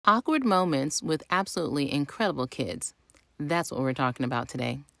Awkward moments with absolutely incredible kids. That's what we're talking about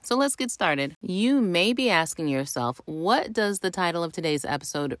today. So let's get started. You may be asking yourself, what does the title of today's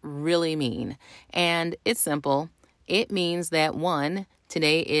episode really mean? And it's simple. It means that one,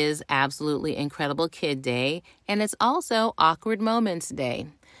 today is Absolutely Incredible Kid Day, and it's also Awkward Moments Day.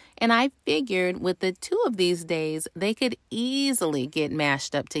 And I figured with the two of these days, they could easily get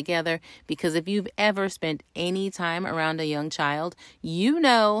mashed up together because if you've ever spent any time around a young child, you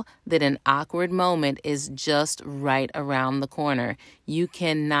know that an awkward moment is just right around the corner. You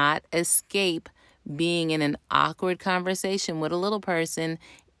cannot escape being in an awkward conversation with a little person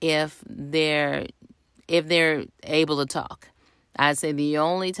if they're able to talk. I'd say the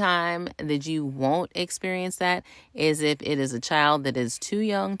only time that you won't experience that is if it is a child that is too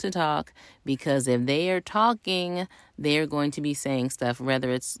young to talk, because if they are talking, they're going to be saying stuff,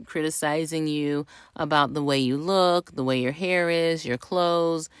 whether it's criticizing you about the way you look, the way your hair is, your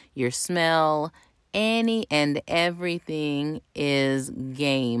clothes, your smell, any and everything is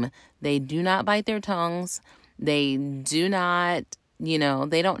game. They do not bite their tongues. They do not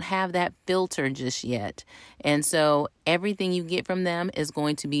they don't have that filter just yet. And so everything you get from them is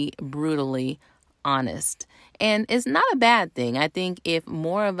going to be brutally honest. And it's not a bad thing. I think if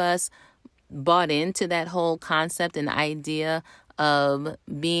more of us bought into that whole concept and idea of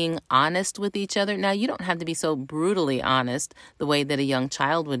being honest with each other. Now, you don't have to be so brutally honest the way that a young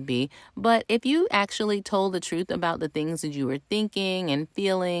child would be, but if you actually told the truth about the things that you were thinking and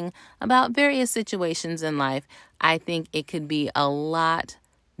feeling about various situations in life, I think it could be a lot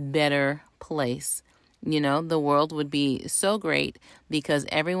better place. The world would be so great because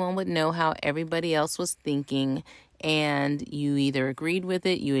everyone would know how everybody else was thinking, and you either agreed with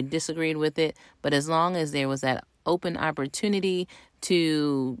it, you had disagreed with it, but as long as there was that open opportunity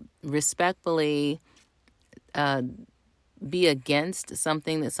to respectfully be against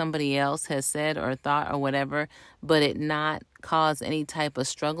something that somebody else has said or thought or whatever, but it not cause any type of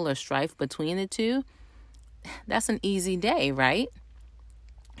struggle or strife between the two, that's an easy day, right?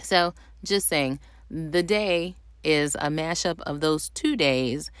 So just saying, the day is a mashup of those 2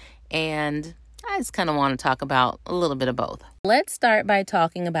 days, and I just kind of want to talk about a little bit of both. Let's start by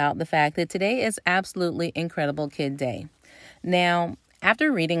talking about the fact that today is Absolutely Incredible Kid Day. Now,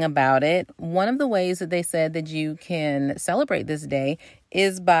 after reading about it, one of the ways that they said that you can celebrate this day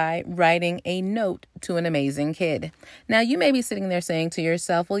is by writing a note to an amazing kid. Now, you may be sitting there saying to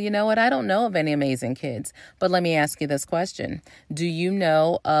yourself, well, you know what? I don't know of any amazing kids. But let me ask you this question. Do you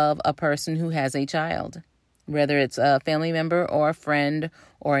know of a person who has a child? Whether it's a family member or a friend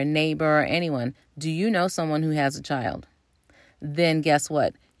or a neighbor or anyone, do you know someone who has a child? Then guess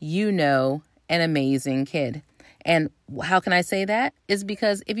what? You know an amazing kid. And how can I say that? Is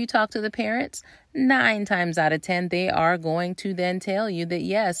because if you talk to the parents, 9 times out of 10, they are going to then tell you that,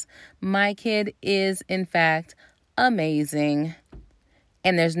 yes, my kid is in fact amazing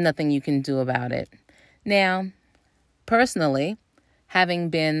and there's nothing you can do about it. Now, personally, having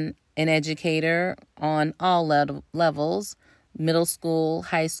been an educator on all levels, middle school,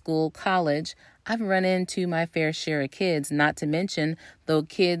 high school, college, I've run into my fair share of kids, not to mention those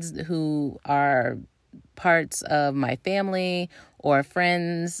kids who are parts of my family or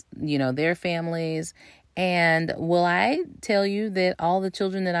friends, their families. And will I tell you that all the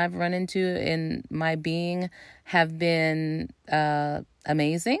children that I've run into in my being have been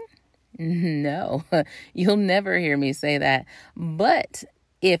amazing? No, you'll never hear me say that. But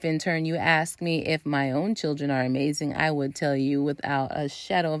if in turn you ask me if my own children are amazing, I would tell you without a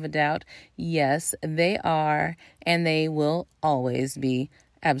shadow of a doubt, yes, they are, and they will always be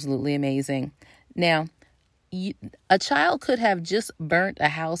absolutely amazing. Now, a child could have just burnt a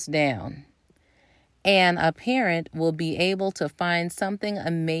house down, and a parent will be able to find something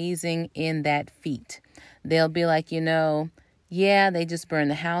amazing in that feat. They'll be like, yeah, they just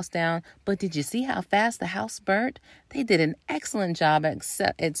burned the house down, but did you see how fast the house burnt? They did an excellent job at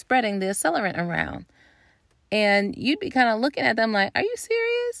spreading the accelerant around. And you'd be kind of looking at them like, are you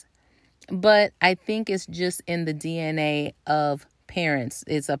serious? But I think it's just in the DNA of parents.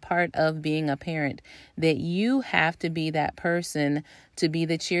 It's a part of being a parent that you have to be that person to be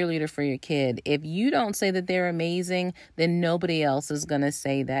the cheerleader for your kid. If you don't say that they're amazing, then nobody else is going to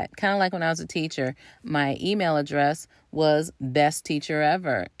say that. Kind of like when I was a teacher, my email address was best teacher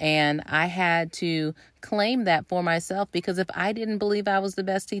ever. And I had to claim that for myself, because if I didn't believe I was the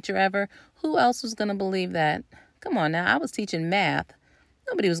best teacher ever, who else was going to believe that? Come on now, I was teaching math.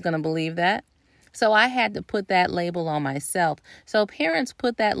 Nobody was going to believe that. So I had to put that label on myself. So parents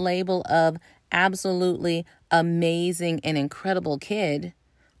put that label of absolutely amazing and incredible kid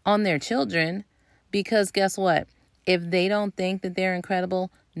on their children, because guess what? If they don't think that they're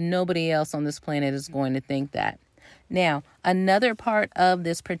incredible, Nobody else on this planet is going to think that. Now, another part of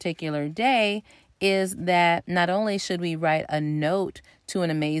this particular day is that not only should we write a note to an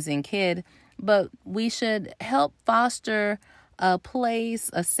amazing kid, but we should help foster a place,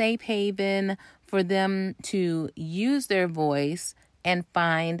 a safe haven for them to use their voice and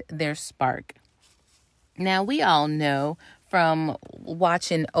find their spark. Now, we all know from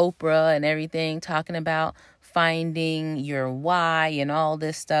watching Oprah and everything, talking about finding your why and all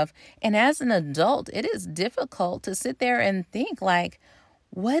this stuff. And as an adult, it is difficult to sit there and think like,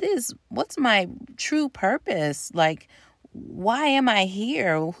 what's my true purpose? Like, why am I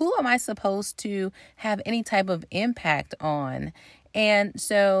here? Who am I supposed to have any type of impact on? And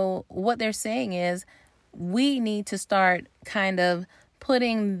so what they're saying is we need to start kind of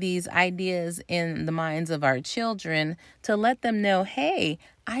putting these ideas in the minds of our children to let them know, hey,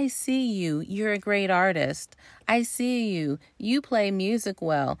 I see you. You're a great artist. I see you. You play music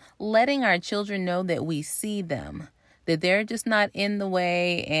well. Letting our children know that we see them, that they're just not in the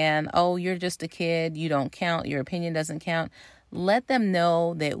way and, oh, you're just a kid. You don't count. Your opinion doesn't count. Let them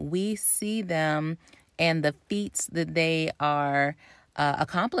know that we see them and the feats that they are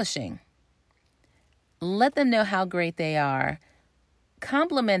accomplishing. Let them know how great they are.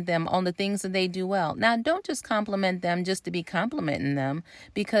 Compliment them on the things that they do well. Now, don't just compliment them just to be complimenting them,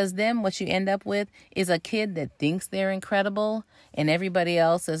 because then what you end up with is a kid that thinks they're incredible and everybody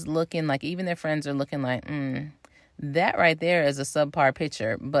else is looking like, even their friends are looking like, that right there is a subpar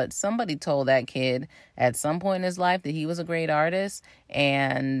picture. But somebody told that kid at some point in his life that he was a great artist.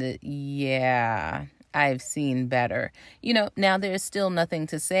 And yeah, I've seen better. Now there's still nothing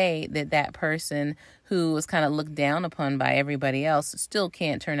to say that person who was kind of looked down upon by everybody else still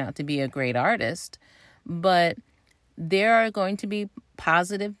can't turn out to be a great artist. But there are going to be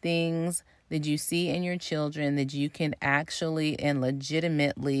positive things that you see in your children that you can actually and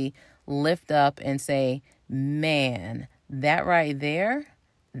legitimately lift up and say, man, that right there,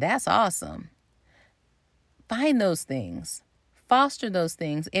 that's awesome. Find those things. Foster those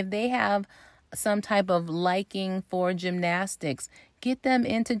things. If they have some type of liking for gymnastics, get them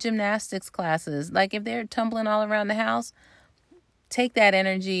into gymnastics classes. Like if they're tumbling all around the house, take that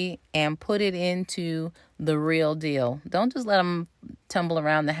energy and put it into the real deal. Don't just let them tumble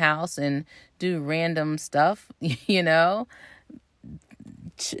around the house and do random stuff,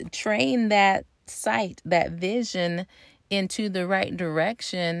 Train that sight, that vision into the right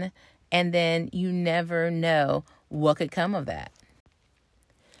direction, and then you never know what could come of that.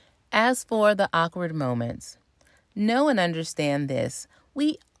 As for the awkward moments, know and understand this.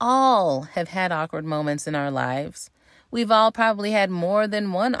 We all have had awkward moments in our lives. We've all probably had more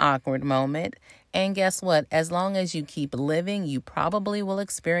than one awkward moment. And guess what? As long as you keep living, you probably will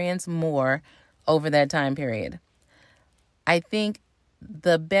experience more over that time period. I think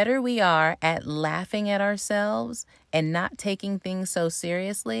the better we are at laughing at ourselves and not taking things so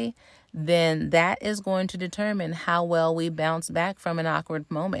seriously, then that is going to determine how well we bounce back from an awkward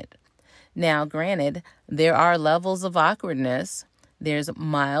moment. Now, granted, there are levels of awkwardness. There's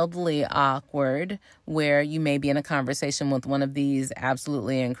mildly awkward, where you may be in a conversation with one of these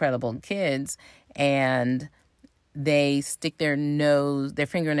absolutely incredible kids and they stick their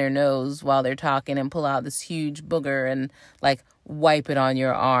finger in their nose while they're talking and pull out this huge booger and like wipe it on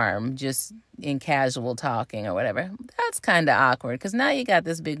your arm just in casual talking or whatever. That's kind of awkward because now you got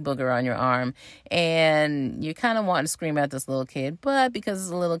this big booger on your arm and you're kind of wanting to scream at this little kid. But because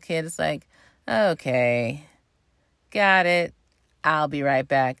it's a little kid, it's like, okay, got it. I'll be right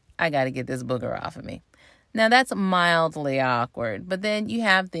back. I got to get this booger off of me. Now that's mildly awkward. But then you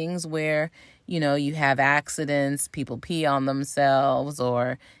have things where, you have accidents, people pee on themselves,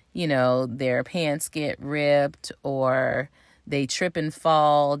 or, their pants get ripped, or they trip and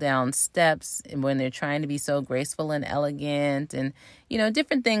fall down steps when they're trying to be so graceful and elegant and,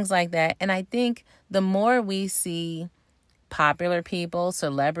 different things like that. And I think the more we see popular people,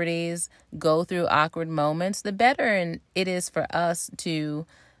 celebrities go through awkward moments, the better it is for us to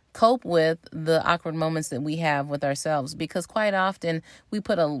cope with the awkward moments that we have with ourselves, because quite often we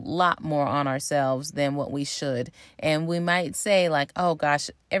put a lot more on ourselves than what we should. And we might say like, oh gosh,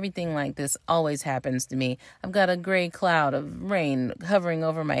 everything like this always happens to me. I've got a gray cloud of rain hovering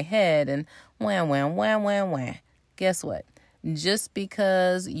over my head and wham, wham, wham, wham, wham. Guess what? Just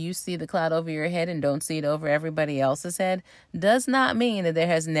because you see the cloud over your head and don't see it over everybody else's head does not mean that there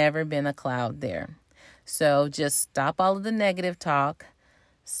has never been a cloud there. So just stop all of the negative talk.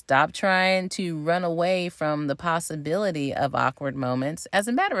 Stop trying to run away from the possibility of awkward moments. As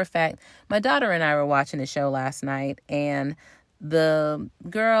a matter of fact, my daughter and I were watching a show last night, and the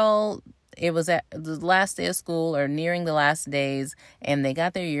girl it was at the last day of school or nearing the last days, and they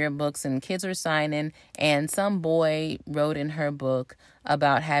got their yearbooks and kids were signing, and some boy wrote in her book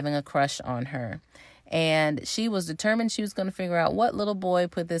about having a crush on her. And she was determined she was going to figure out what little boy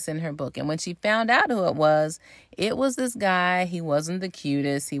put this in her book. And when she found out who it was this guy. He wasn't the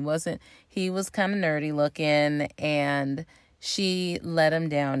cutest. He was kind of nerdy looking, and she let him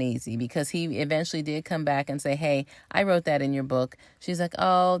down easy because he eventually did come back and say, hey, I wrote that in your book. She's like,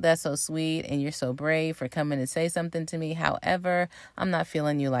 oh, that's so sweet. And you're so brave for coming to say something to me. However, I'm not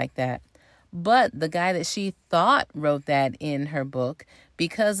feeling you like that. But the guy that she thought wrote that in her book,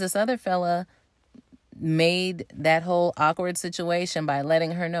 because this other fella made that whole awkward situation by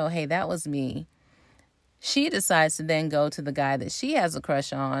letting her know, hey, that was me. She decides to then go to the guy that she has a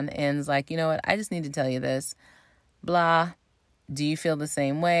crush on and is like, you know what? I just need to tell you this. Blah. Do you feel the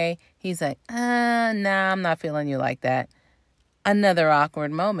same way? He's like, nah, I'm not feeling you like that. Another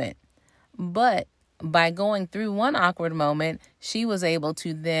awkward moment. But by going through one awkward moment, she was able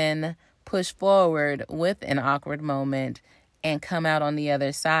to then push forward with an awkward moment and come out on the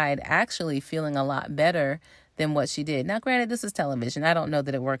other side actually feeling a lot better than what she did. Now, granted, this is television. I don't know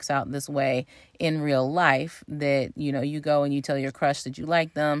that it works out this way in real life, that, you go and you tell your crush that you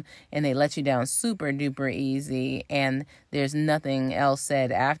like them and they let you down super duper easy and there's nothing else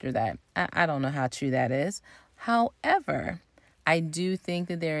said after that. I don't know how true that is. However, I do think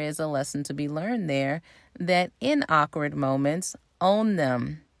that there is a lesson to be learned there, that in awkward moments, own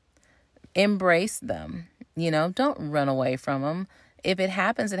them, embrace them, don't run away from them. If it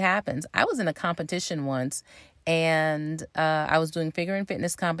happens, it happens. I was in a competition once, and I was doing figure and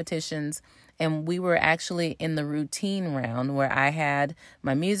fitness competitions, and we were actually in the routine round where I had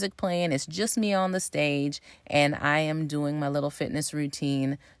my music playing. It's just me on the stage, and I am doing my little fitness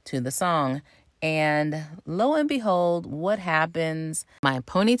routine to the song. And lo and behold, what happens? My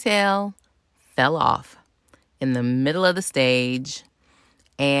ponytail fell off in the middle of the stage,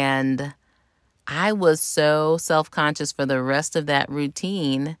 and I was so self-conscious for the rest of that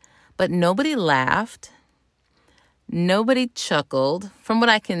routine, but nobody laughed. Nobody chuckled, from what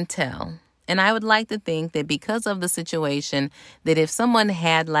I can tell. And I would like to think that because of the situation, that if someone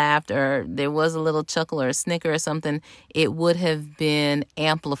had laughed or there was a little chuckle or a snicker or something, it would have been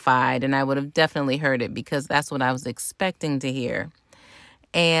amplified and I would have definitely heard it because that's what I was expecting to hear.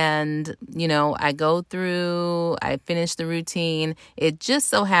 And, I finished the routine. It just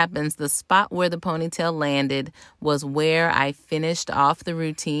so happens the spot where the ponytail landed was where I finished off the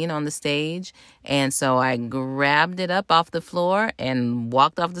routine on the stage. And so I grabbed it up off the floor and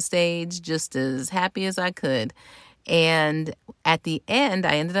walked off the stage just as happy as I could. And at the end,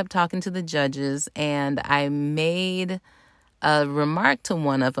 I ended up talking to the judges and I made a remark to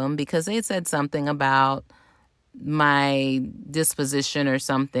one of them because they said something about my disposition or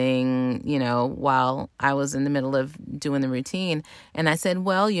something, while I was in the middle of doing the routine. And I said,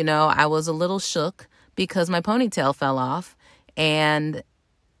 well, I was a little shook because my ponytail fell off. And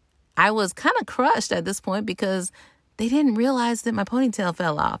I was kind of crushed at this point because they didn't realize that my ponytail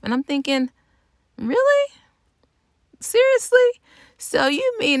fell off. And I'm thinking, really? Seriously? So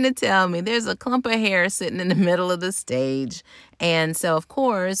you mean to tell me there's a clump of hair sitting in the middle of the stage? And so, of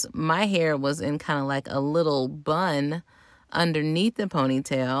course, my hair was in kind of like a little bun underneath the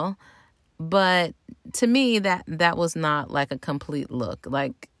ponytail. But to me, that was not like a complete look.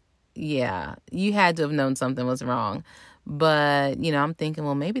 Like, yeah, you had to have known something was wrong. But, I'm thinking,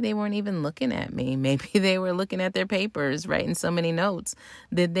 well, maybe they weren't even looking at me. Maybe they were looking at their papers, writing so many notes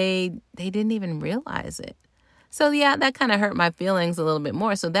that they didn't even realize it. So, yeah, that kind of hurt my feelings a little bit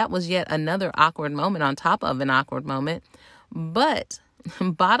more. So that was yet another awkward moment on top of an awkward moment. But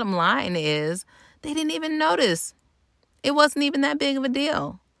bottom line is they didn't even notice. It wasn't even that big of a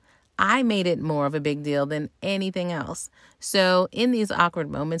deal. I made it more of a big deal than anything else. So in these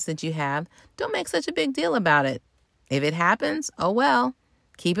awkward moments that you have, don't make such a big deal about it. If it happens, oh well,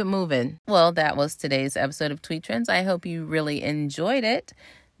 keep it moving. Well, that was today's episode of Tweet Trends. I hope you really enjoyed it.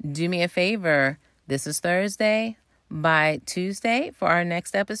 Do me a favor. This is Thursday. By Tuesday for our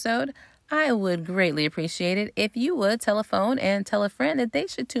next episode, I would greatly appreciate it if you would telephone and tell a friend that they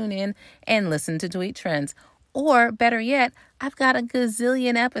should tune in and listen to Tweet Trends. Or better yet, I've got a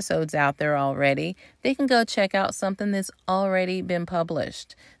gazillion episodes out there already. They can go check out something that's already been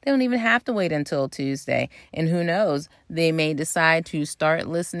published. They don't even have to wait until Tuesday. And who knows, they may decide to start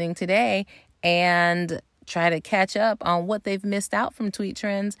listening today and try to catch up on what they've missed out from Tweet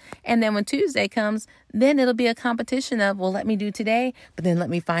Trends. And then when Tuesday comes, then it'll be a competition of, well, let me do today, but then let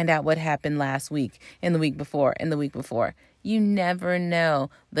me find out what happened last week and the week before and the week before. You never know.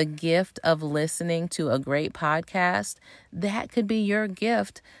 The gift of listening to a great podcast, that could be your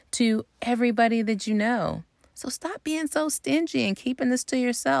gift to everybody that you know. So stop being so stingy and keeping this to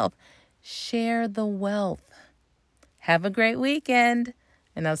yourself. Share the wealth. Have a great weekend,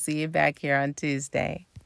 and I'll see you back here on Tuesday.